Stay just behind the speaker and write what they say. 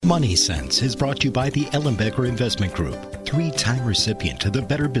Money Sense is brought to you by the Ellenbecker Investment Group, 3-time recipient of the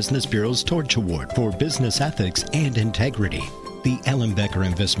Better Business Bureau's Torch Award for Business Ethics and Integrity. The Ellenbecker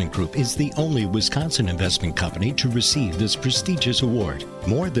Investment Group is the only Wisconsin investment company to receive this prestigious award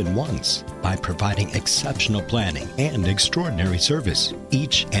more than once by providing exceptional planning and extraordinary service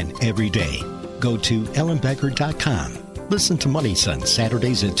each and every day. Go to ellenbecker.com. Listen to Money Sense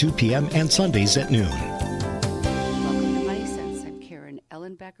Saturdays at 2 p.m. and Sundays at noon. Welcome to Money Sense. I'm Karen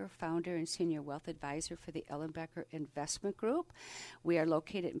Ellenbecker, founder and senior wealth advisor for the Ellenbecker Investment Group. We are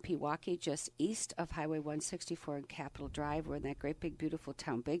located in Pewaukee, just east of Highway 164 and Capitol Drive. We're in that great big beautiful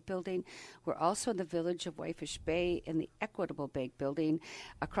town bank building. We're also in the village of Whitefish Bay in the Equitable Bank building,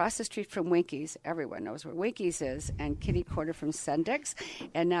 across the street from Winkies. Everyone knows where Winkies is, and kitty corner from Sendik's.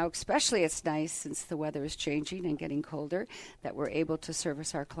 And now especially it's nice, since the weather is changing and getting colder, that we're able to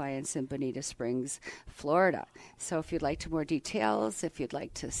service our clients in Bonita Springs, Florida. So if you'd like to more details, if you'd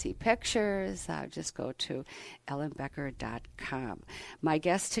like to see pictures, just go to ellenbecker.com. My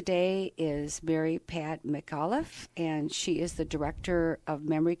guest today is Mary Pat McAuliff, and she is the Director of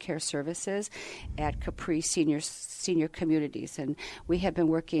Memory Care Services at Capri Senior Communities. And we have been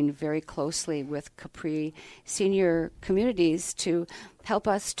working very closely with Capri Senior Communities to help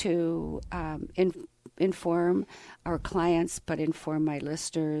us to inform our clients, but inform my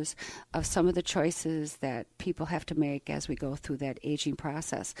listeners of some of the choices that people have to make as we go through that aging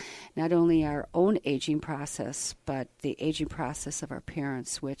process. Not only our own aging process, but the aging process of our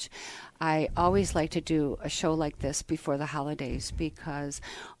parents, which I always like to do a show like this before the holidays, because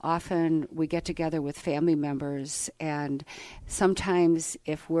often we get together with family members, and sometimes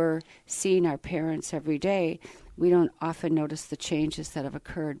if we're seeing our parents every day, we don't often notice the changes that have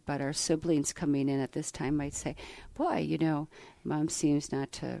occurred, but our siblings coming in at this time might say, boy, Mom seems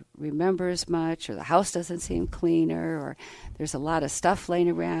not to remember as much, or the house doesn't seem cleaner, or there's a lot of stuff laying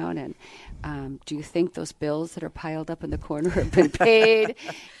around, and do you think those bills that are piled up in the corner have been paid?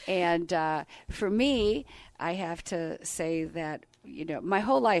 And for me, I have to say that, my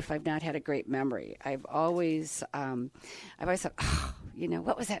whole life I've not had a great memory. I've always thought,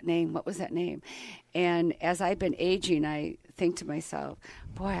 what was that name? What was that name? And as I've been aging, I think to myself,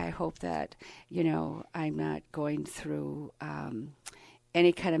 boy, I hope that, I'm not going through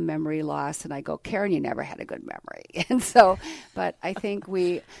any kind of memory loss. And I go, Karen, you never had a good memory. And so, but I think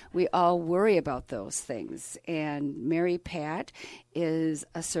we all worry about those things. And Mary Pat is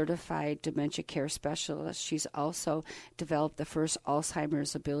a certified dementia care specialist. She's also developed the first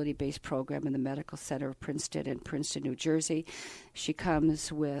Alzheimer's ability-based program in the Medical Center of Princeton in Princeton, New Jersey. She comes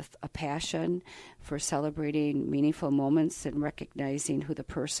with a passion for celebrating meaningful moments and recognizing who the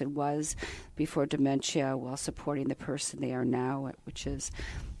person was before dementia while supporting the person they are now, which is,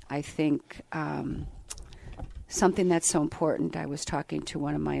 I think, something that's so important. I was talking to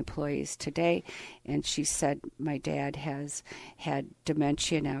one of my employees today, and she said my dad has had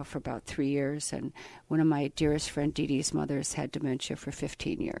dementia now for about 3 years, and one of my dearest friend Dee Dee's mothers had dementia for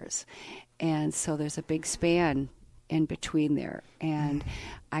 15 years. And so there's a big span in between there. And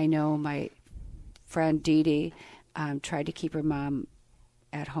I know my friend Dee Dee tried to keep her mom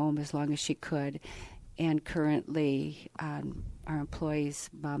at home as long as she could, and currently our employees'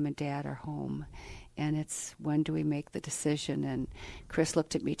 mom and dad are home. And it's, when do we make the decision? And Chris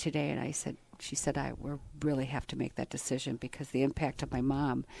looked at me today, and she said, we really have to make that decision because the impact of my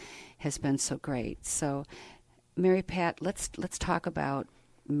mom has been so great. So, Mary Pat, let's talk about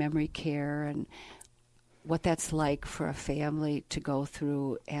memory care and what that's like for a family to go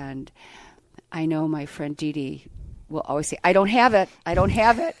through. And I know my friend Dee Dee will always say, I don't have it. I don't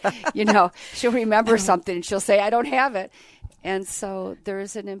have it. She'll remember something and she'll say, I don't have it. And so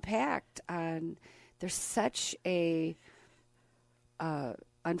there's an impact on, there's such a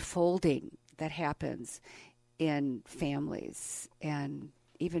unfolding that happens in families and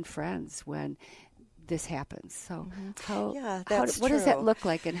even friends when this happens. So what does that look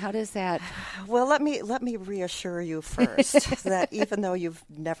like, and how does that? Well, let me reassure you first that even though you've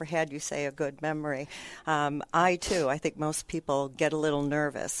never had, you say, a good memory, I think most people get a little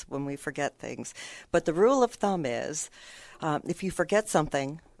nervous when we forget things. But the rule of thumb is, if you forget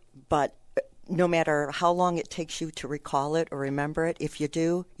something, but no matter how long it takes you to recall it or remember it, if you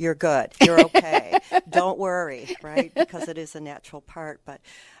do, you're good. You're okay. Don't worry, right? Because it is a natural part. But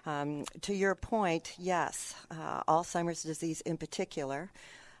to your point, yes, Alzheimer's disease in particular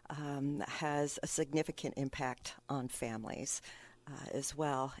has a significant impact on families as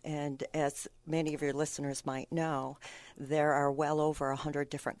well. And as many of your listeners might know, there are well over 100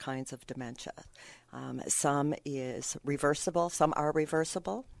 different kinds of dementia. Some are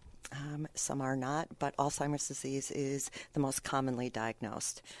reversible, Some are not, but Alzheimer's disease is the most commonly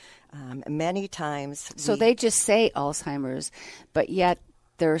diagnosed. Many times... So they just say Alzheimer's, but yet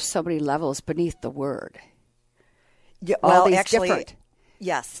there are so many levels beneath the word. Yeah, All well, these actually, different.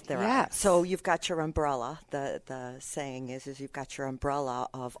 yes, there are. Yes. So you've got your umbrella. The saying is you've got your umbrella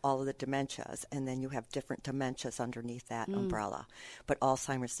of all of the dementias, and then you have different dementias underneath that umbrella. But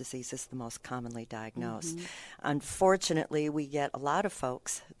Alzheimer's disease is the most commonly diagnosed. Unfortunately, we get a lot of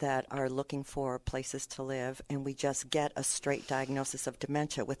folks that are looking for places to live, and we just get a straight diagnosis of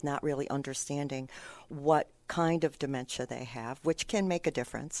dementia with not really understanding what kind of dementia they have, which can make a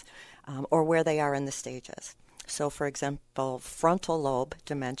difference, or where they are in the stages. So, for example, frontal lobe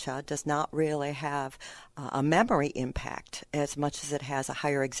dementia does not really have a memory impact as much as it has a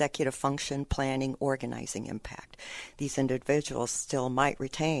higher executive function, planning, organizing impact. These individuals still might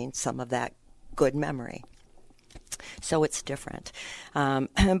retain some of that good memory. So it's different.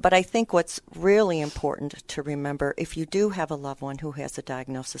 But I think what's really important to remember, if you do have a loved one who has a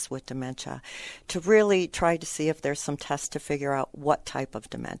diagnosis with dementia, to really try to see if there's some tests to figure out what type of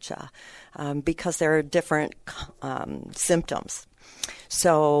dementia, because there are different symptoms.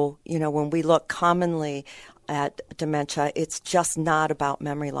 So, when we look commonly at dementia, it's just not about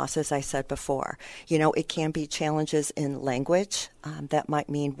memory loss, as I said before. It can be challenges in language. That might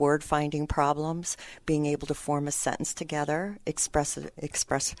mean word-finding problems, being able to form a sentence together, express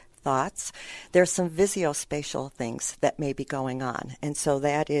thoughts. There's some visuospatial things that may be going on. And so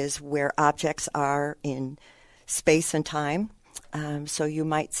that is where objects are in space and time. So you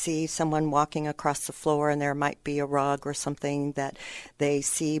might see someone walking across the floor and there might be a rug or something that they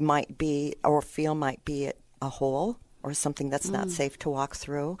see might be or feel might be a hole or something that's not safe to walk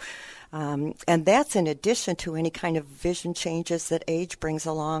through. And that's in addition to any kind of vision changes that age brings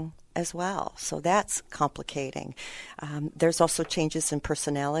along as well. So that's complicating. There's also changes in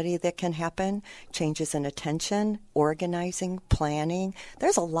personality that can happen, changes in attention, organizing, planning.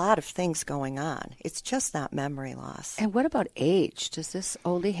 There's a lot of things going on. It's just not memory loss. And what about age? Does this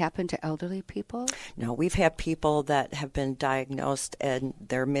only happen to elderly people? No, we've had people that have been diagnosed in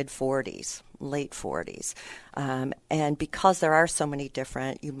their mid-40s, late 40s. And because there are so many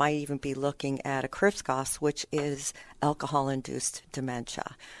different, you might even be looking at a Krivskos, which is alcohol-induced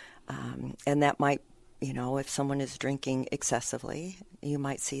dementia. And that might, if someone is drinking excessively, you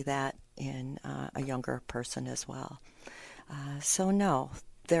might see that in a younger person as well. So no,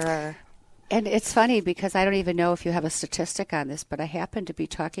 there are... And it's funny because I don't even know if you have a statistic on this, but I happened to be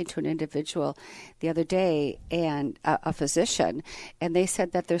talking to an individual the other day, and a physician, and they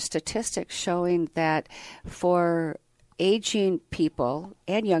said that there's statistics showing that for aging people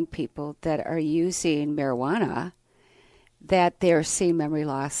and young people that are using marijuana, that they're seeing memory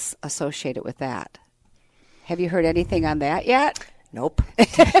loss associated with that. Have you heard anything on that yet? Nope.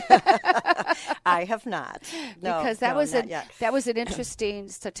 I have not. No, because that was an interesting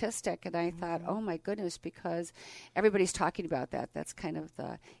statistic, and I thought, oh my goodness, because everybody's talking about that. That's kind of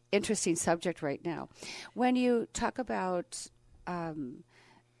the interesting subject right now. When you talk about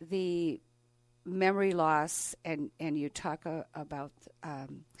the memory loss and you talk about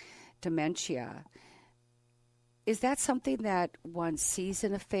dementia, is that something that one sees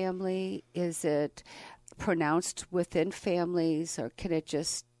in a family? Is it pronounced within families, or can it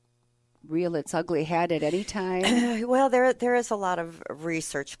just reel its ugly head at any time? Well, there is a lot of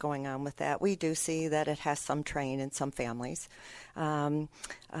research going on with that. We do see that it has some train in some families. I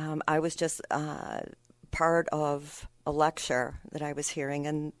was just part of a lecture that I was hearing,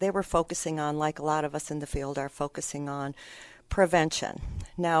 and they were focusing on, like a lot of us in the field are focusing on, prevention.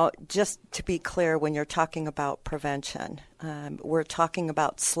 Now, just to be clear, when you're talking about prevention, we're talking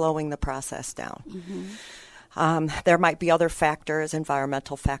about slowing the process down. Mm-hmm. There might be other factors,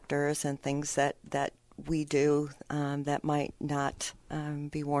 environmental factors, and things that we do that might not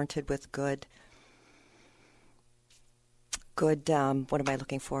be warranted with good, what am I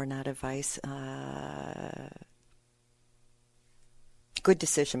looking for? Not advice. Good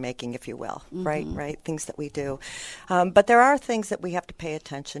decision making, if you will, mm-hmm. right? Things that we do. But there are things that we have to pay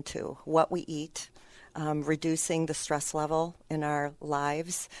attention to. What we eat, reducing the stress level in our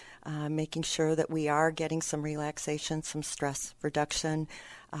lives, making sure that we are getting some relaxation, some stress reduction,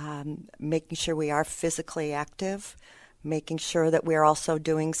 making sure we are physically active, making sure that we're also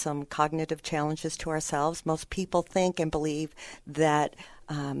doing some cognitive challenges to ourselves. Most people think and believe that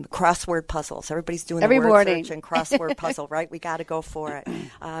crossword puzzles. Everybody's doing every the word morning. search and crossword puzzle, right? We got to go for it.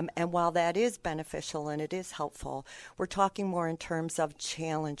 And while that is beneficial and it is helpful, we're talking more in terms of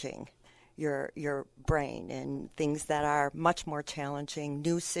challenging your brain in things that are much more challenging,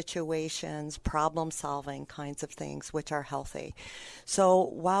 new situations, problem-solving kinds of things, which are healthy. So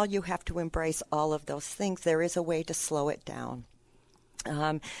while you have to embrace all of those things, there is a way to slow it down.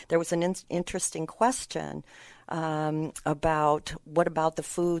 There was an interesting question about what about the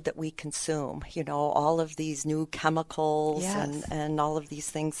food that we consume? You know, all of these new chemicals and all of these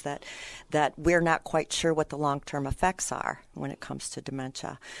things that we're not quite sure what the long-term effects are when it comes to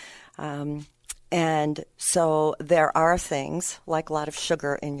dementia. And so there are things like a lot of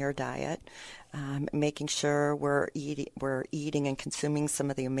sugar in your diet, making sure we're eating and consuming some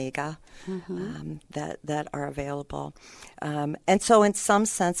of the omega that are available. And so in some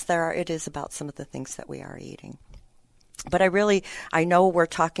sense, it is about some of the things that we are eating. But I know we're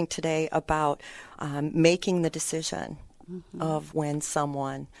talking today about making the decision of when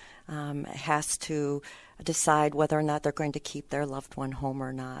someone has to decide whether or not they're going to keep their loved one home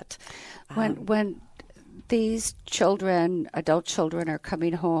or not. When these children, adult children, are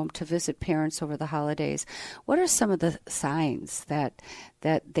coming home to visit parents over the holidays, what are some of the signs that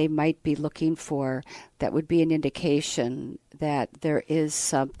they might be looking for that would be an indication that there is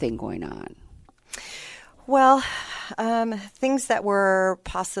something going on? Well, things that were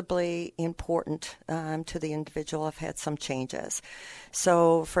possibly important to the individual have had some changes.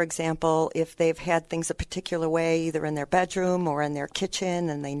 So, for example, if they've had things a particular way, either in their bedroom or in their kitchen,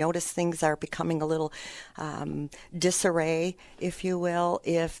 and they notice things are becoming a little disarray, if you will,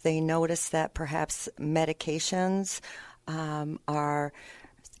 if they notice that perhaps medications are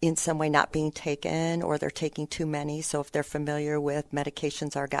in some way not being taken, or they're taking too many. So if they're familiar with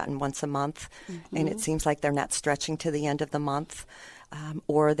medications are gotten once a month, and it seems like they're not stretching to the end of the month,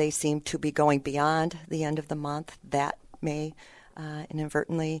 or they seem to be going beyond the end of the month, that may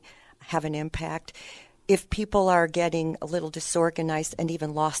inadvertently have an impact. If people are getting a little disorganized and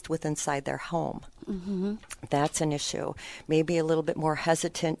even lost inside their home, that's an issue. Maybe a little bit more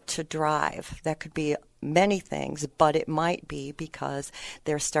hesitant to drive. That could be many things, but it might be because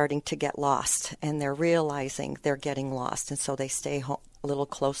they're starting to get lost and they're realizing they're getting lost, and so they stay a little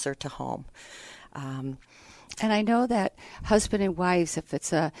closer to home. And I know that husband and wives, if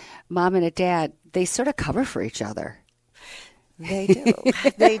it's a mom and a dad, they sort of cover for each other. They do.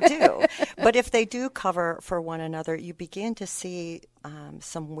 They do. But if they do cover for one another, you begin to see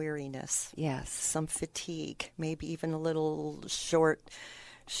some weariness. Yes. Some fatigue, maybe even a little short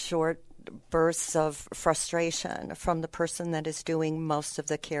bursts of frustration from the person that is doing most of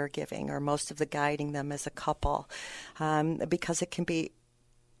the caregiving or most of the guiding them as a couple, because it can be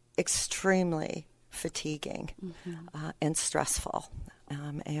extremely fatiguing and stressful.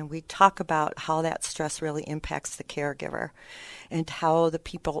 And we talk about how that stress really impacts the caregiver and how the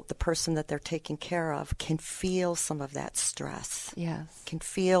person that they're taking care of can feel some of that stress. Yes. Can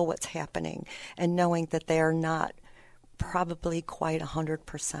feel what's happening, and knowing that they are not probably quite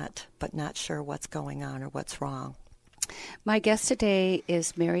 100%, but not sure what's going on or what's wrong. My guest today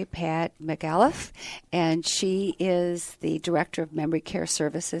is Mary Pat McAuliff, and she is the Director of Memory Care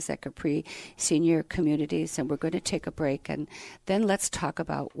Services at Capri Senior Communities. And we're going to take a break, and then let's talk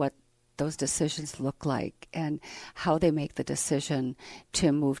about what those decisions look like and how they make the decision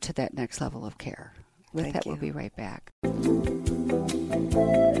to move to that next level of care. With that, we'll be right back. Welcome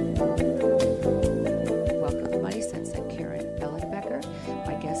to Money Sense. I'm Karen Ellenbecker.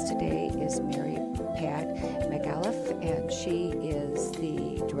 My guest today is Mary Pat McAuliff, and she is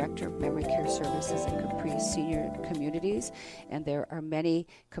the Director of Memory Care Services at Capri Senior Communities. And there are many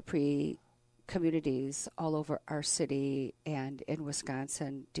Capri communities all over our city and in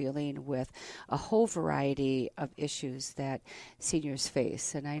Wisconsin dealing with a whole variety of issues that seniors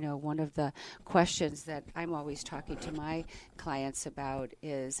face. And I know one of the questions that I'm always talking to my clients about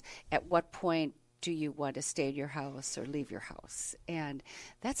is, at what point do you want to stay in your house or leave your house? And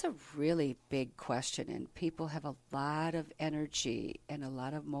that's a really big question, and people have a lot of energy and a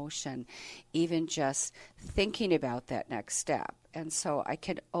lot of motion even just thinking about that next step. And so I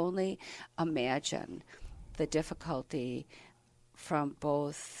can only imagine the difficulty from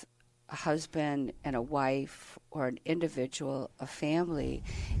both a husband and a wife, or an individual, a family,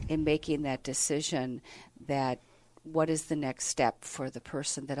 in making that decision that what is the next step for the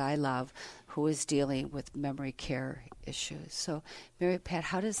person that I love who is dealing with memory care issues. So, Mary Pat,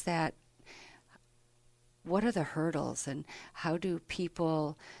 what are the hurdles, and how do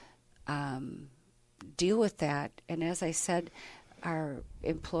people deal with that? And as I said, our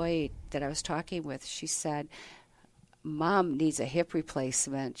employee that I was talking with, she said, Mom needs a hip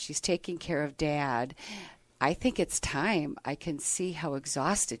replacement. She's taking care of Dad. I think it's time. I can see how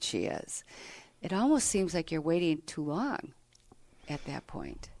exhausted she is. It almost seems like you're waiting too long at that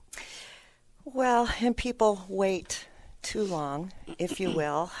point. Well, and people wait too long, if you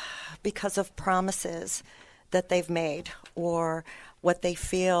will, because of promises that they've made or what they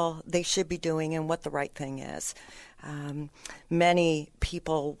feel they should be doing and what the right thing is. Many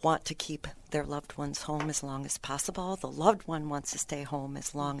people want to keep their loved ones home as long as possible. The loved one wants to stay home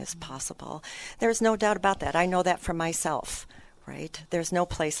as long as possible. There's no doubt about that. I know that for myself, right? There's no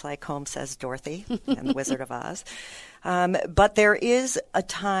place like home, says Dorothy and the Wizard of Oz. But there is a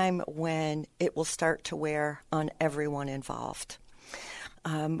time when it will start to wear on everyone involved.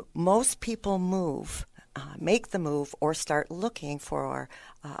 Most people make the move or start looking for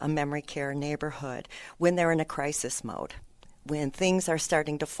a memory care neighborhood when they're in a crisis mode, when things are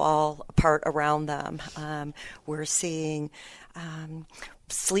starting to fall apart around them. We're seeing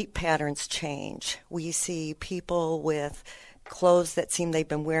sleep patterns change. We see people with clothes that seem they've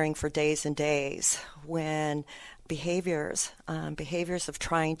been wearing for days and days, when behaviors of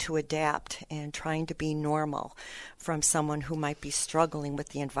trying to adapt and trying to be normal from someone who might be struggling with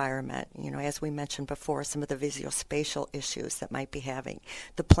the environment. You know, as we mentioned before, some of the visuospatial issues that might be having,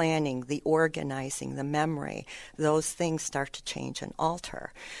 the planning, the organizing, the memory, those things start to change and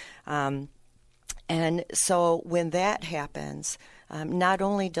alter. And so when that happens, not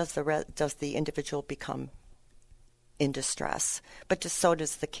only does the individual become in distress, but so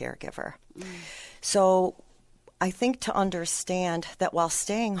does the caregiver. So I think to understand that while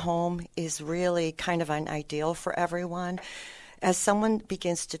staying home is really kind of an ideal for everyone, as someone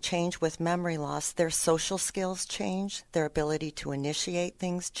begins to change with memory loss, their social skills change, their ability to initiate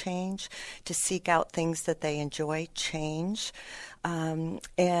things change, to seek out things that they enjoy change, and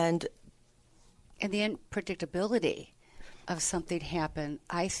the unpredictability of something happen,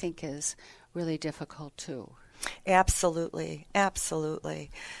 I think, is really difficult too. Absolutely,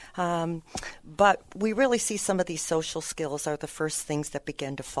 absolutely. But we really see some of these social skills are the first things that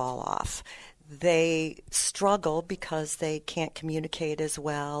begin to fall off. They struggle because they can't communicate as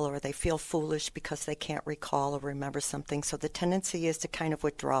well, or they feel foolish because they can't recall or remember something. So the tendency is to kind of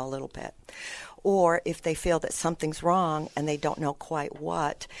withdraw a little bit. Or if they feel that something's wrong and they don't know quite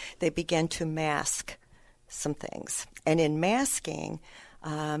what, they begin to mask some things. And in masking,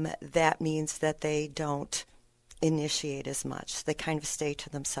 that means that they don't initiate as much. They kind of stay to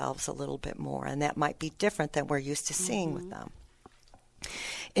themselves a little bit more, and that might be different than we're used to seeing with them.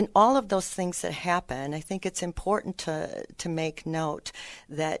 In all of those things that happen, I think it's important to make note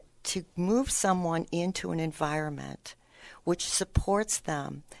that to move someone into an environment which supports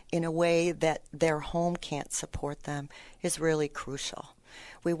them in a way that their home can't support them is really crucial.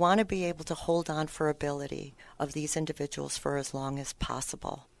 We want to be able to hold on for ability of these individuals for as long as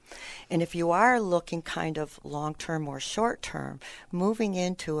possible. And if you are looking kind of long-term or short-term, moving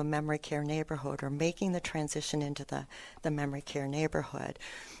into a memory care neighborhood or making the transition into the memory care neighborhood,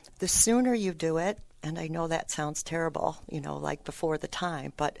 the sooner you do it, and I know that sounds terrible, like before the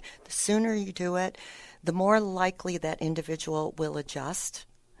time, but the sooner you do it, the more likely that individual will adjust.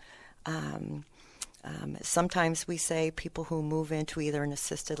 Sometimes we say people who move into either an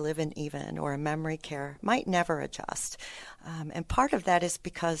assisted living even or a memory care might never adjust. And part of that is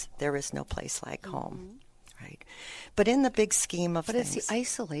because there is no place like home, right? But in the big scheme of things... But it's the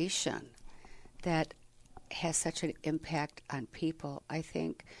isolation that has such an impact on people, I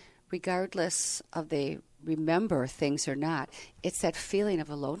think, regardless of they remember things or not. It's that feeling of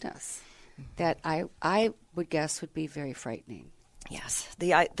aloneness that I would guess would be very frightening. Yes,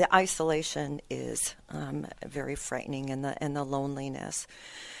 the isolation is very frightening, and the loneliness.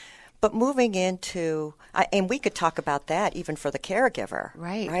 But moving into, and we could talk about that even for the caregiver,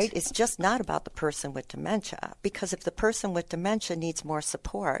 right? It's just not about the person with dementia, because if the person with dementia needs more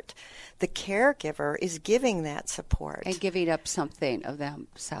support, the caregiver is giving that support. And giving up something of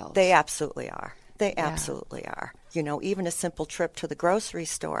themselves. They absolutely are. They absolutely are. Even a simple trip to the grocery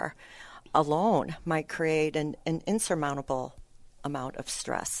store alone might create an insurmountable amount of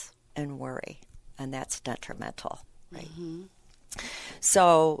stress and worry, and that's detrimental, right?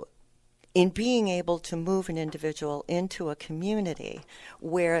 So in being able to move an individual into a community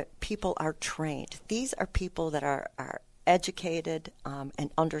where people are trained, these are people that are educated and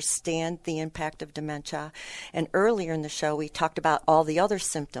understand the impact of dementia. And earlier in the show, we talked about all the other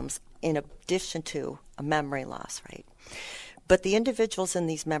symptoms in addition to a memory loss, right? But the individuals in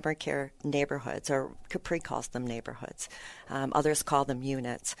these memory care neighborhoods, or Capri calls them neighborhoods, others call them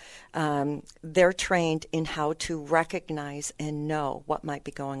units, they're trained in how to recognize and know what might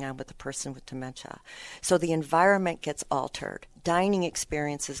be going on with the person with dementia. So the environment gets altered. Dining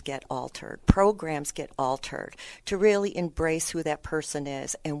experiences get altered. Programs get altered to really embrace who that person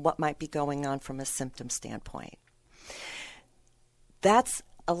is and what might be going on from a symptom standpoint. That's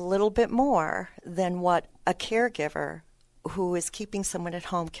a little bit more than what a caregiver who is keeping someone at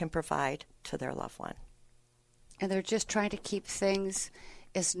home can provide to their loved one. And they're just trying to keep things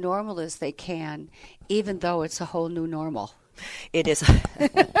as normal as they can, even though it's a whole new normal. It is.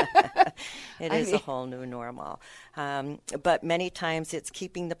 It is a whole new normal. But many times it's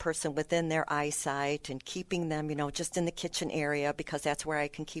keeping the person within their eyesight and keeping them, just in the kitchen area because that's where I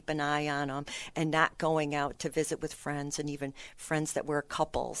can keep an eye on them, and not going out to visit with friends and even friends that were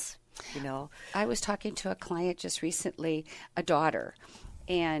couples, I was talking to a client just recently, a daughter,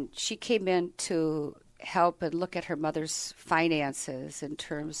 and she came in to help and look at her mother's finances in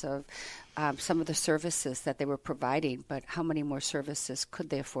terms of some of the services that they were providing, but how many more services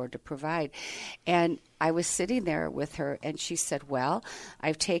could they afford to provide? And I was sitting there with her, and she said, well,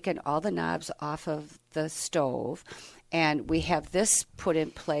 I've taken all the knobs off of the stove, and we have this put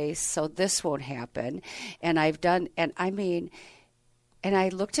in place so this won't happen. And I've done, and I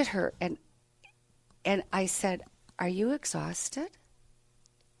looked at her, and I said, are you exhausted?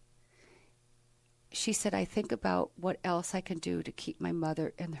 She said, I think about what else I can do to keep my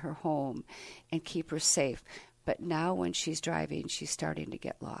mother in her home and keep her safe. But now when she's driving, she's starting to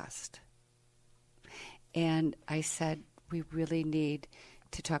get lost. And I said, we really need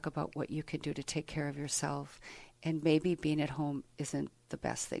to talk about what you can do to take care of yourself. And maybe being at home isn't the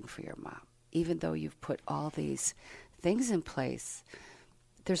best thing for your mom. Even though you've put all these things in place,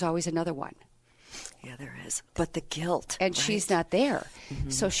 there's always another one. Yeah, there is. But the guilt. And right? She's not there. Mm-hmm.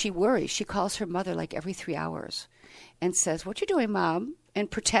 So she worries. She calls her mother like every 3 hours and says, what you doing, Mom?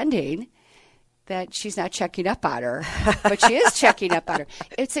 And pretending that she's not checking up on her. But she is checking up on her.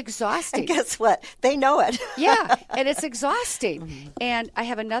 It's exhausting. And guess what? They know it. Yeah, and it's exhausting. Mm-hmm. And I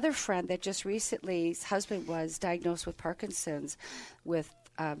have another friend that just recently, his husband was diagnosed with Parkinson's with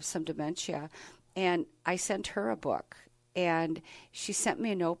some dementia. And I sent her a book. And she sent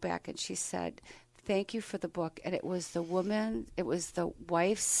me a note back, and she said, thank you for the book. And it was the wife's, the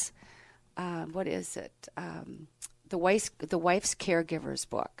wife's caregiver's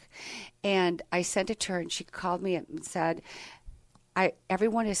book. And I sent it to her, and she called me and said,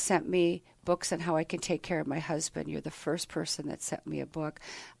 everyone has sent me books on how I can take care of my husband. You're the first person that sent me a book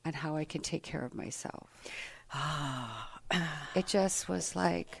on how I can take care of myself. It just was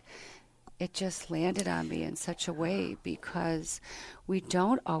like... It just landed on me in such a way because we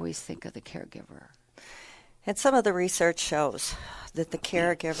don't always think of the caregiver. And some of the research shows that the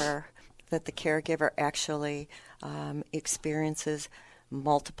caregiver actually experiences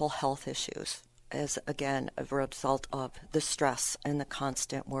multiple health issues as, again, a result of the stress and the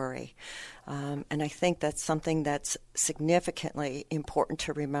constant worry. And I think that's something that's significantly important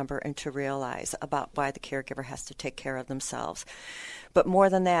to remember and to realize about why the caregiver has to take care of themselves. But more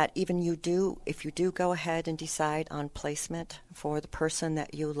than that, if you do go ahead and decide on placement for the person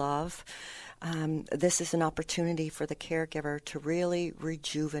that you love, this is an opportunity for the caregiver to really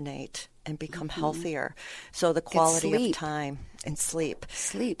rejuvenate and become healthier. So the quality of time and sleep.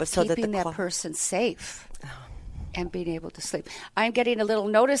 But so keeping that person safe. And being able to sleep. I'm getting a little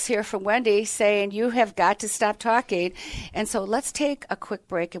notice here from Wendy saying you have got to stop talking. And so let's take a quick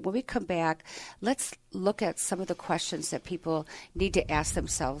break. And when we come back, let's look at some of the questions that people need to ask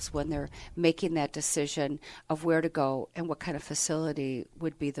themselves when they're making that decision of where to go and what kind of facility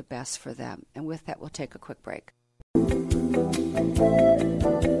would be the best for them. And with that, we'll take a quick break. Welcome,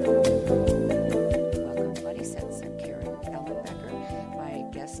 Money Sense. I'm Karen Ellenbecker. My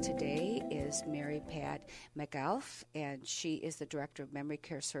guest today is Mary Pat McAuliff, and she is the Director of Memory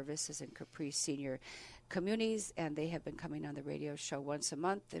Care Services in Caprice Senior Communities, and they have been coming on the radio show once a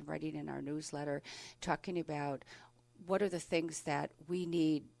month and writing in our newsletter talking about what are the things that we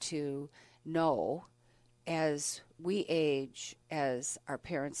need to know as we age, as our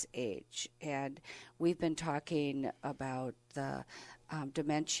parents age. And we've been talking about the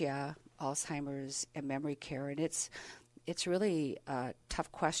dementia, Alzheimer's, and memory care, and it's really a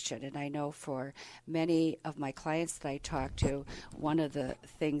tough question. And I know for many of my clients that I talk to, one of the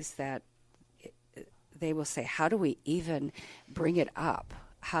things that they will say, how do we even bring it up?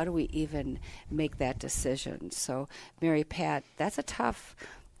 How do we even make that decision? So, Mary Pat, that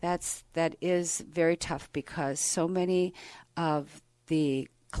is very tough because so many of the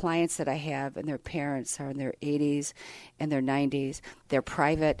clients that I have and their parents are in their 80s and their 90s. They're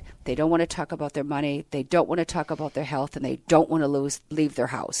private. They don't want to talk about their money. They don't want to talk about their health, and they don't want to leave their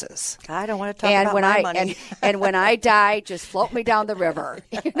houses. I don't want to talk about my money. And when I die, just float me down the river.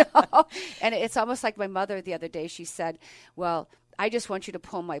 And it's almost like my mother the other day. She said, well, I just want you to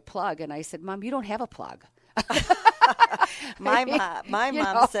pull my plug. And I said, Mom, you don't have a plug. My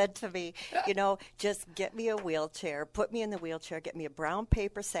mom said to me, just get me a wheelchair, put me in the wheelchair, get me a brown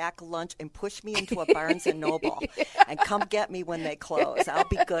paper sack lunch, and push me into a Barnes and Noble, and come get me when they close. I'll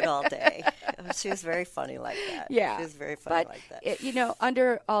be good all day. She was very funny like that. Yeah, she was very funny like that.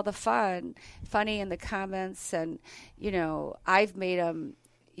 Under all the funny in the comments, and I've made them.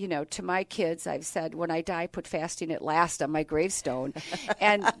 To my kids, I've said, when I die, put fasting at last on my gravestone.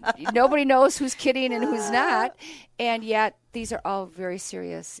 And nobody knows who's kidding and who's not. And yet, these are all very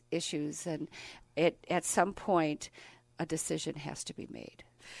serious issues. And at some point, a decision has to be made.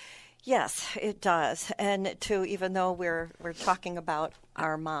 Yes, it does. And even though we're talking about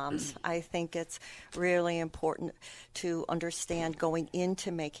our moms, I think it's really important to understand going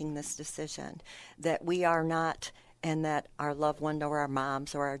into making this decision that we are not, and that our loved one or our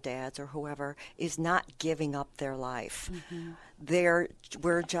moms or our dads or whoever is not giving up their life. Mm-hmm.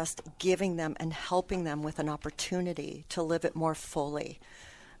 We're just giving them and helping them with an opportunity to live it more fully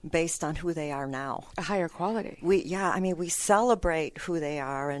based on who they are now. A higher quality. We celebrate who they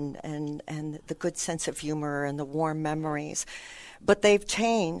are and the good sense of humor and the warm memories. But they've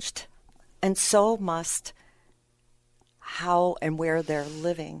changed, and so must how and where they're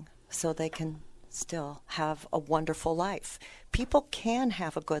living, so they can still have a wonderful life. People can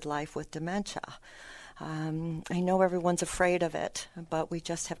have a good life with dementia. I know everyone's afraid of it, but we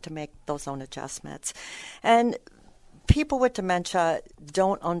just have to make those own adjustments. And people with dementia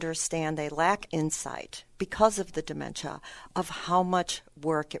don't understand, they lack insight because of the dementia of how much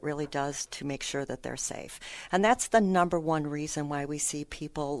work it really does to make sure that they're safe. And that's the number one reason why we see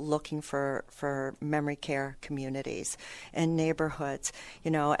people looking for memory care communities and neighborhoods.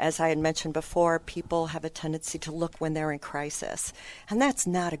 As I had mentioned before, people have a tendency to look when they're in crisis, and that's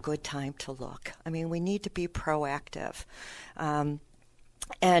not a good time to look. We need to be proactive.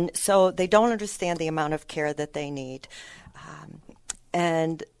 And so they don't understand the amount of care that they need.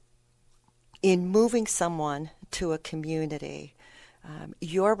 And in moving someone to a community,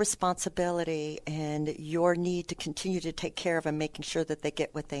 your responsibility and your need to continue to take care of them, making sure that they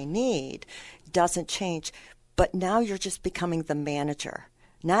get what they need, doesn't change. But now you're just becoming the manager,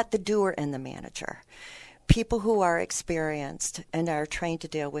 not the doer and the manager. People who are experienced and are trained to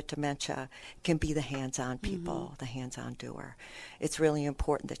deal with dementia can be the hands-on people, the hands-on doer. It's really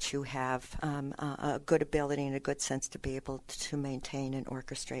important that you have a good ability and a good sense to be able to maintain and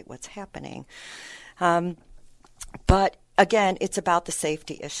orchestrate what's happening. But again, it's about the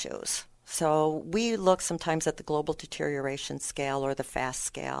safety issues. So we look sometimes at the global deterioration scale or the FAST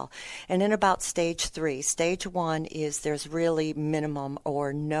scale. And in about stage 3, stage 1 is there's really minimum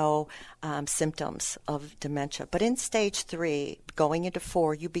or no symptoms of dementia. But in stage 3, going into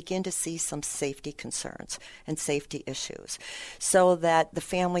 4, you begin to see some safety concerns and safety issues, so that the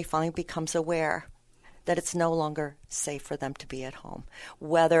family finally becomes aware that it's no longer safe for them to be at home,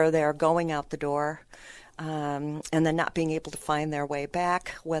 whether they're going out the door and then not being able to find their way back,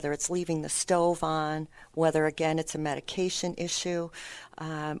 whether it's leaving the stove on, whether, again, it's a medication issue,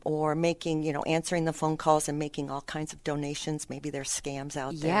 or answering the phone calls and making all kinds of donations. Maybe there's scams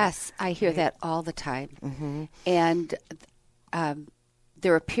out there. Yes, I hear that all the time. Mm-hmm. And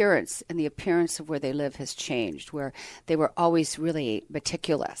their appearance and the appearance of where they live has changed, where they were always really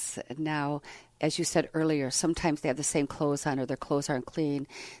meticulous. And now, as you said earlier, sometimes they have the same clothes on or their clothes aren't clean.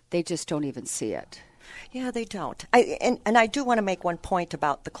 They just don't even see it. Yeah, they don't. And I do want to make one point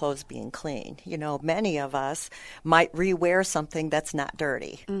about the clothes being clean. Many of us might rewear something that's not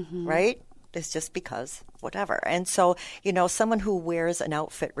dirty, right? It's just because whatever. And so, someone who wears an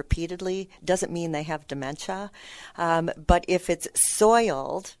outfit repeatedly doesn't mean they have dementia. But if it's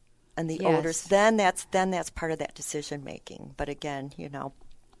soiled and the odors, then that's part of that decision making. But again,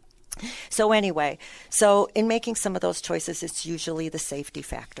 So anyway, in making some of those choices, it's usually the safety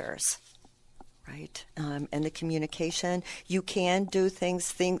factors. Right, and the communication. You can do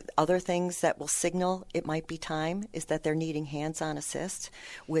other things that will signal it might be time, is that they're needing hands-on assist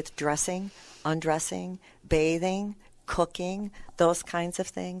with dressing, undressing, bathing, cooking, those kinds of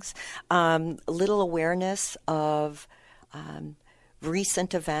things. Little awareness of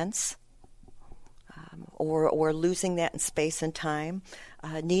recent events, or losing that in space and time,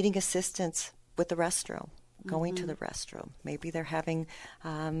 needing assistance with the restroom, going to the restroom. Maybe they're having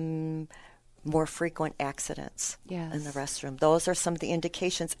more frequent accidents in the restroom. Those are some of the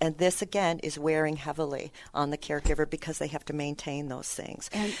indications. And this, again, is wearing heavily on the caregiver because they have to maintain those things.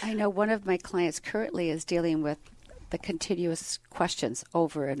 And I know one of my clients currently is dealing with the continuous questions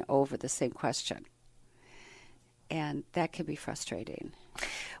over and over, the same question. And that can be frustrating.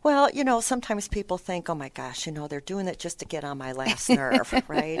 Well, sometimes people think, oh my gosh, they're doing it just to get on my last nerve,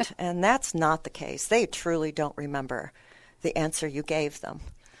 right? And that's not the case. They truly don't remember the answer you gave them.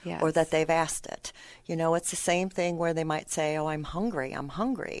 Yes. Or that they've asked it. It's the same thing where they might say, oh, I'm hungry.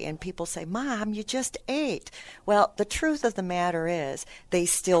 And people say, Mom, you just ate. Well, the truth of the matter is they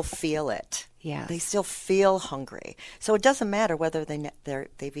still feel it. Yes. They still feel hungry. So it doesn't matter whether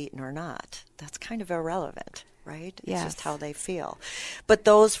they've eaten or not. That's kind of irrelevant, right? Yes. It's just how they feel. But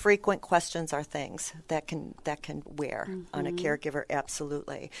those frequent questions are things that can wear on a caregiver,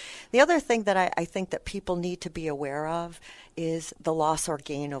 absolutely. The other thing that I think that people need to be aware of is the loss or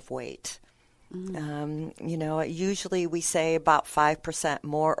gain of weight. Usually we say about 5%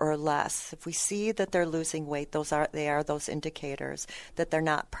 more or less. If we see that they're losing weight, they are those indicators that they're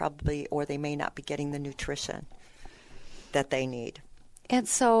not probably, or they may not be getting the nutrition that they need. And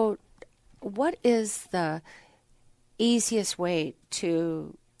so what is the easiest way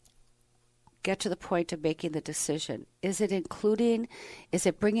to get to the point of making the decision? Is it bringing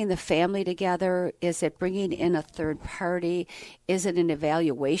the family together? Is it bringing in a third party? Is it an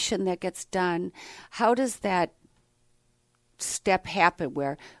evaluation that gets done? How does that step happen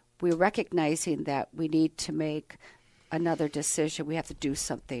where we're recognizing that we need to make another decision, we have to do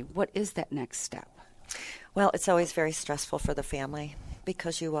something? What is that next step? Well, it's always very stressful for the family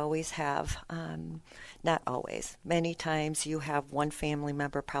because you always have, not always, many times you have one family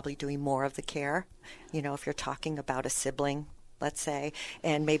member probably doing more of the care. If you're talking about a sibling, let's say,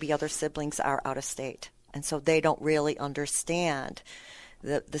 and maybe other siblings are out of state. And so they don't really understand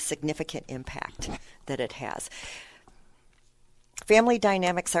the significant impact that it has. Family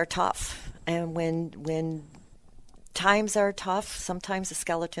dynamics are tough. And when times are tough, sometimes the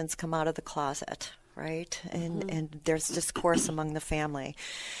skeletons come out of the closet. Right? And there's discourse among the family.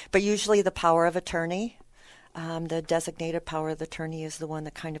 But usually the power of attorney, the designated power of attorney is the one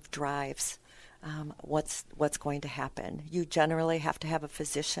that kind of drives what's going to happen. You generally have to have a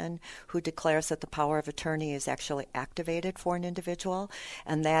physician who declares that the power of attorney is actually activated for an individual,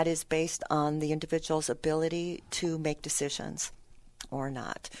 and that is based on the individual's ability to make decisions or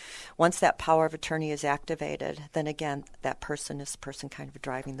not. Once that power of attorney is activated, then again, that person is the person kind of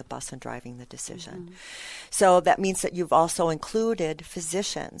driving the bus and driving the decision. So that means that you've also included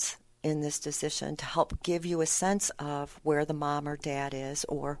physicians in this decision to help give you a sense of where the mom or dad is,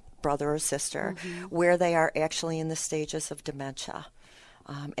 or brother or sister, where they are actually in the stages of dementia,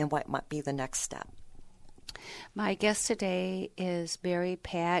 and what might be the next step. My guest today is Mary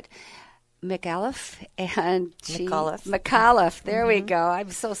Pat McAuliff, and McAuliff. There we go.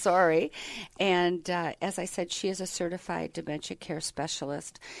 I'm so sorry. And as I said, she is a certified dementia care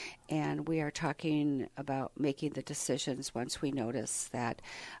specialist, and we are talking about making the decisions once we notice that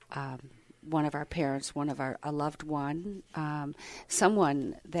one of our parents, a loved one,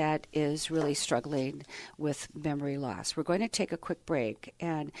 someone that is really struggling with memory loss. We're going to take a quick break,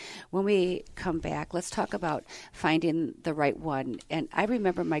 and when we come back, let's talk about finding the right one. And I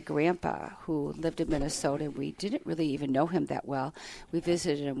remember my grandpa, who lived in Minnesota. We didn't really even know him that well. We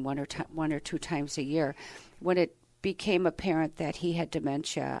visited him one or two times a year. When it became apparent that he had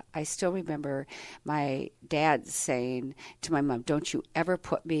dementia, I still remember my dad saying to my mom, "Don't you ever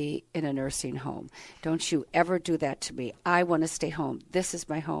put me in a nursing home. Don't you ever do that to me. I want to stay home. This is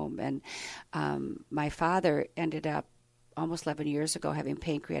my home." And my father ended up almost 11 years ago having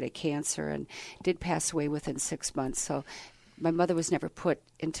pancreatic cancer and did pass away within 6 months. So my mother was never put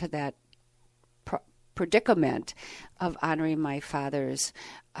into that predicament of honoring my father's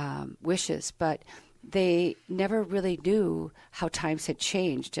wishes. But they never really knew how times had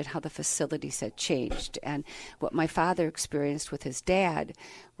changed and how the facilities had changed. And what my father experienced with his dad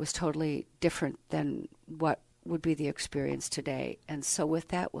was totally different than what would be the experience today. And so with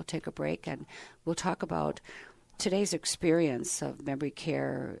that, we'll take a break and we'll talk about today's experience of memory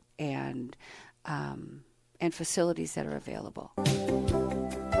care and facilities that are available.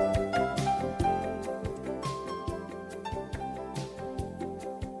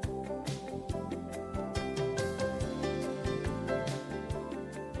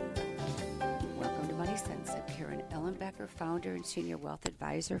 Founder and Senior Wealth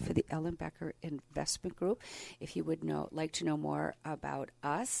Advisor for the Ellenbecker Investment Group. If you would like to know more about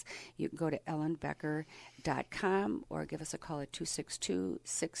us, you can go to ellenbecker.com or give us a call at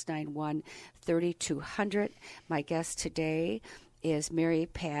 262-691-3200. My guest today is Mary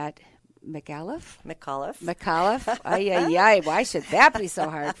Pat McAuliff. McAuliff. Ay, ay, ay. Why should that be so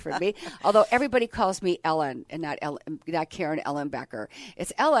hard for me? Although everybody calls me Ellen and not Karen Ellenbecker.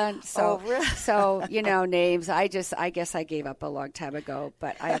 It's Ellen. So, really? So names. I guess I gave up a long time ago,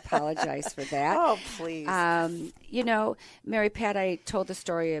 but I apologize for that. Oh, please. Mary Pat, I told the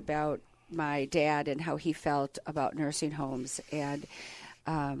story about my dad and how he felt about nursing homes. And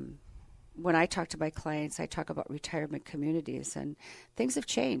when I talk to my clients, I talk about retirement communities, and things have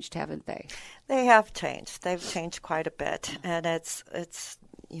changed, haven't they? They have changed. They've changed quite a bit, and it's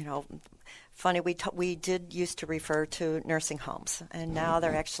funny. We did used to refer to nursing homes, and now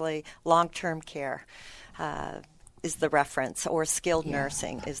they're actually long-term care. Is the reference, or skilled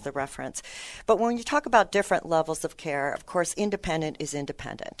nursing is the reference. But when you talk about different levels of care, of course, independent is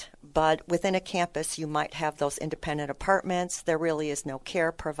independent. But within a campus, you might have those independent apartments. There really is no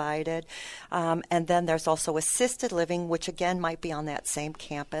care provided. And then there's also assisted living, which again might be on that same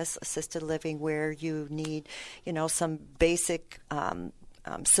campus, assisted living where you need, some basic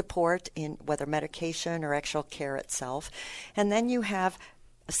support in whether medication or actual care itself. And then you have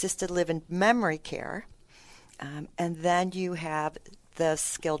assisted living memory care. And then you have the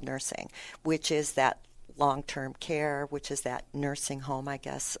skilled nursing, which is that long-term care, which is that nursing home, I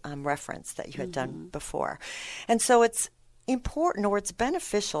guess, reference that you had done before. And so it's important, or it's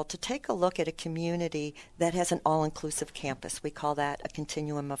beneficial, to take a look at a community that has an all-inclusive campus. We call that a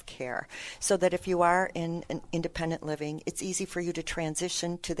continuum of care. So that if you are in an independent living, it's easy for you to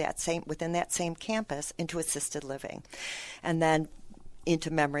transition to within that same campus into assisted living. And then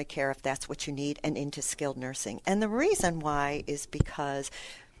into memory care if that's what you need, and into skilled nursing. And the reason why is because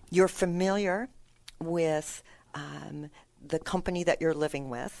you're familiar with the company that you're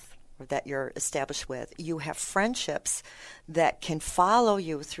living with or that you're established with. You have friendships that can follow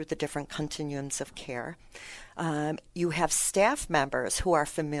you through the different continuums of care. You have staff members who are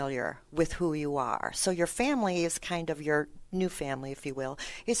familiar with who you are. So your family is kind of your new family, if you will,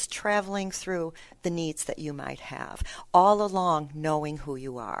 is traveling through the needs that you might have, all along knowing who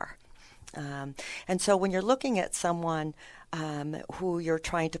you are. And so when you're looking at someone who you're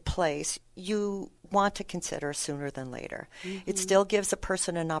trying to place, you want to consider sooner than later. It still gives a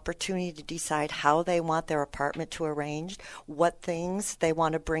person an opportunity to decide how they want their apartment to arrange, what things they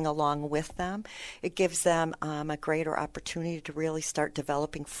want to bring along with them. It gives them a greater opportunity to really start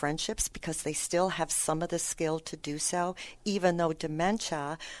developing friendships because they still have some of the skill to do so. Even though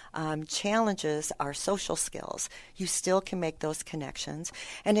dementia challenges our social skills, you still can make those connections.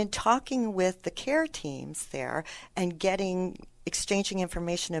 And in talking with the care teams there and exchanging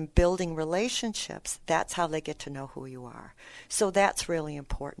information and building relationships, that's how they get to know who you are. So that's really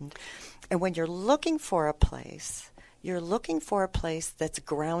important. And when you're looking for a place, you're looking for a place that's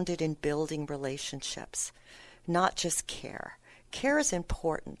grounded in building relationships, not just care. Care is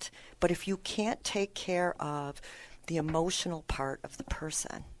important, but if you can't take care of the emotional part of the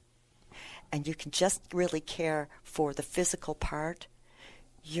person, and you can just really care for the physical part,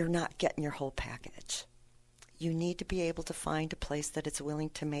 you're not getting your whole package. You need to be able to find a place that is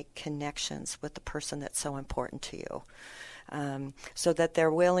willing to make connections with the person that's so important to you, so that they're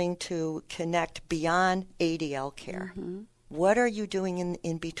willing to connect beyond ADL care. What are you doing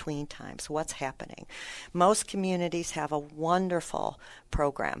in between times? What's happening? Most communities have a wonderful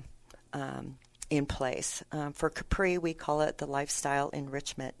program in place. For Capri, we call it the Lifestyle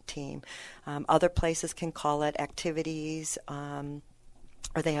Enrichment Team. Other places can call it activities,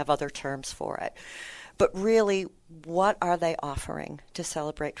 or they have other terms for it. But really, what are they offering to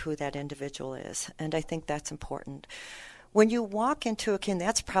celebrate who that individual is? And I think that's important. When you walk into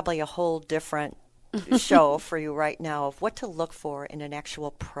that's probably a whole different show for you right now of what to look for in an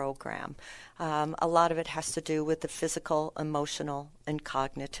actual program. A lot of it has to do with the physical, emotional, and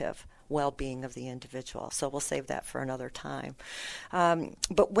cognitive well-being of the individual. So we'll save that for another time.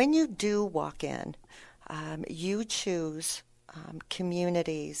 But when you do walk in, you choose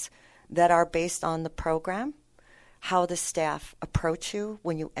communities that are based on the program, how the staff approach you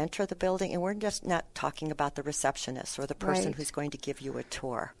when you enter the building. And we're just not talking about the receptionist or the person who's going to give you a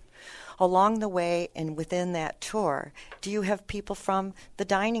tour. Along the way and within that tour, do you have people from the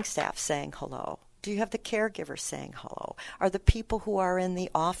dining staff saying hello? Do you have the caregiver saying hello? Are the people who are in the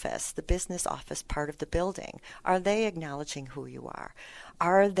office, the business office part of the building, are they acknowledging who you are?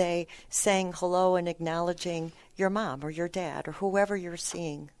 Are they saying hello and acknowledging your mom or your dad or whoever you're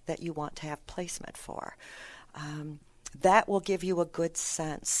seeing that you want to have placement for? That will give you a good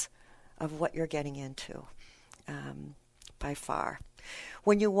sense of what you're getting into by far.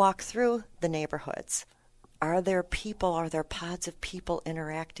 When you walk through the neighborhoods, are there pods of people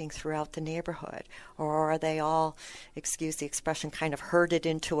interacting throughout the neighborhood? Or are they all, excuse the expression, kind of herded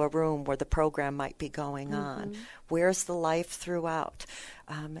into a room where the program might be going on? Where's the life throughout?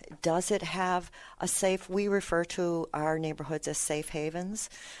 Does it have a safe, we refer to our neighborhoods as safe havens.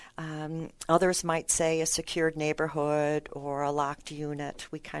 Others might say a secured neighborhood or a locked unit.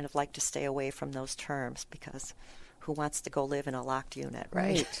 We kind of like to stay away from those terms because who wants to go live in a locked unit,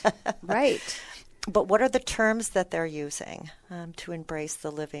 right? Right. But what are the terms that they're using to embrace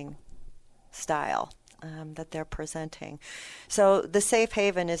the living style that they're presenting? So the safe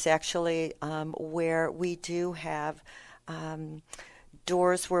haven is actually where we do have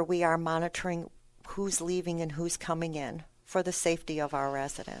doors where we are monitoring who's leaving and who's coming in for the safety of our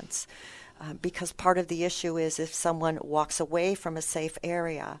residents. Because part of the issue is if someone walks away from a safe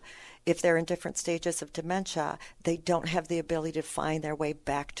area, if they're in different stages of dementia, they don't have the ability to find their way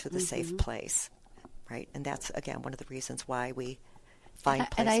back to the safe place. Right, and that's, again, one of the reasons why we find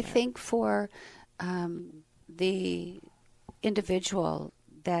placement. And I think for the individual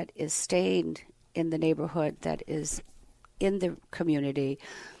that is staying in the neighborhood, that is in the community,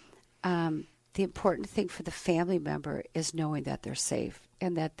 the important thing for the family member is knowing that they're safe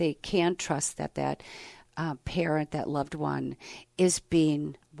and that they can trust that parent, that loved one, is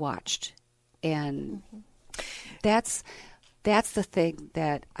being watched. And that's the thing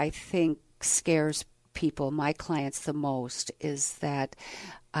that I think scares people, my clients, the most, is that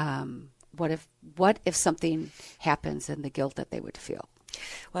what if something happens, and the guilt that they would feel.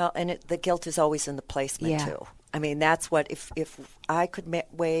 Well, and the guilt is always in the placement too. I mean, that's what if I could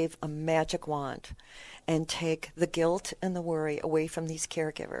wave a magic wand and take the guilt and the worry away from these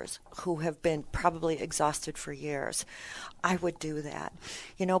caregivers who have been probably exhausted for years, I would do that.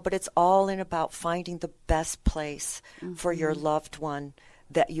 But it's all in about finding the best place for your loved one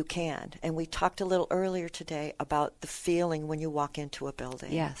that you can. And we talked a little earlier today about the feeling when you walk into a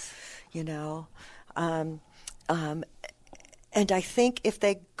building. Yes. And I think if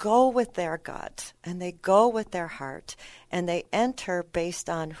they go with their gut and they go with their heart and they enter based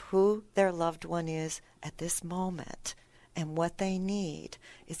on who their loved one is at this moment and what they need,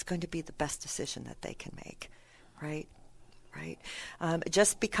 it's going to be the best decision that they can make, right? Right.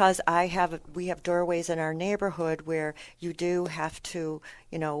 Just because we have doorways in our neighborhood where you do have to,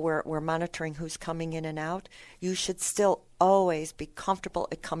 we're monitoring who's coming in and out, you should still always be comfortable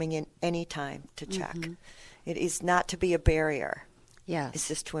at coming in any time to check. It is not to be a barrier. Yes. It's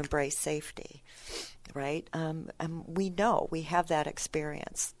just to embrace safety, right? And we have that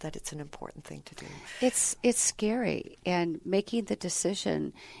experience that it's an important thing to do. It's scary, and making the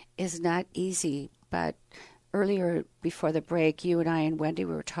decision is not easy, but earlier before the break, you and I and Wendy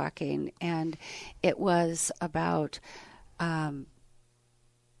were talking, and it was about the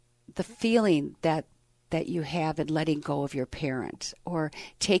feeling that you have in letting go of your parent or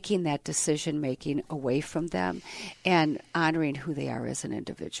taking that decision-making away from them and honoring who they are as an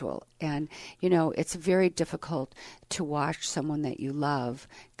individual. And, it's very difficult to watch someone that you love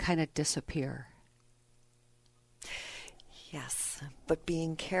kind of disappear. Yes, but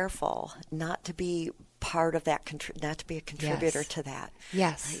being careful not to be part of that, not to be a contributor to that.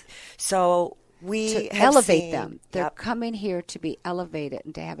 Yes. Right? So we to have elevate them. They're coming here to be elevated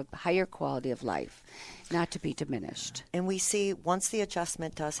and to have a higher quality of life, not to be diminished. And we see once the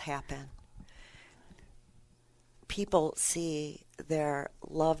adjustment does happen, people see their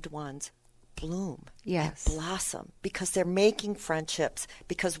loved ones bloom and blossom because they're making friendships,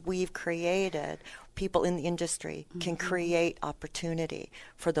 because we've created, people in the industry can create opportunity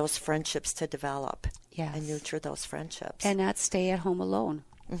for those friendships to develop and nurture those friendships. And not stay at home alone.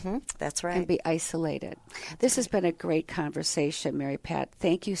 That's right. And be isolated. This has been a great conversation, Mary Pat.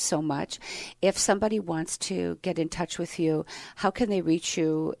 Thank you so much. If somebody wants to get in touch with you, how can they reach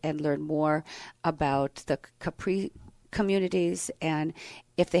you and learn more about the Capri communities? And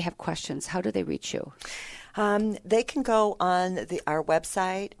if they have questions, how do they reach you? They can go on our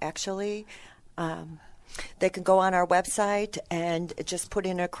website, actually. They can go on our website and just put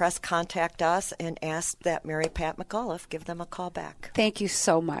in a request, contact us, and ask that Mary Pat McAuliff give them a call back. Thank you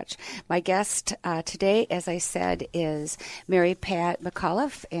so much. My guest today, as I said, is Mary Pat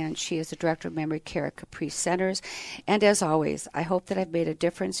McAuliff, and she is the Director of Memory Care at Capri Centers. And as always, I hope that I've made a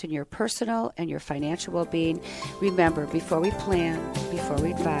difference in your personal and your financial well-being. Remember, before we plan, before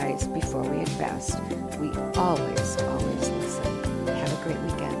we advise, before we invest, we always listen.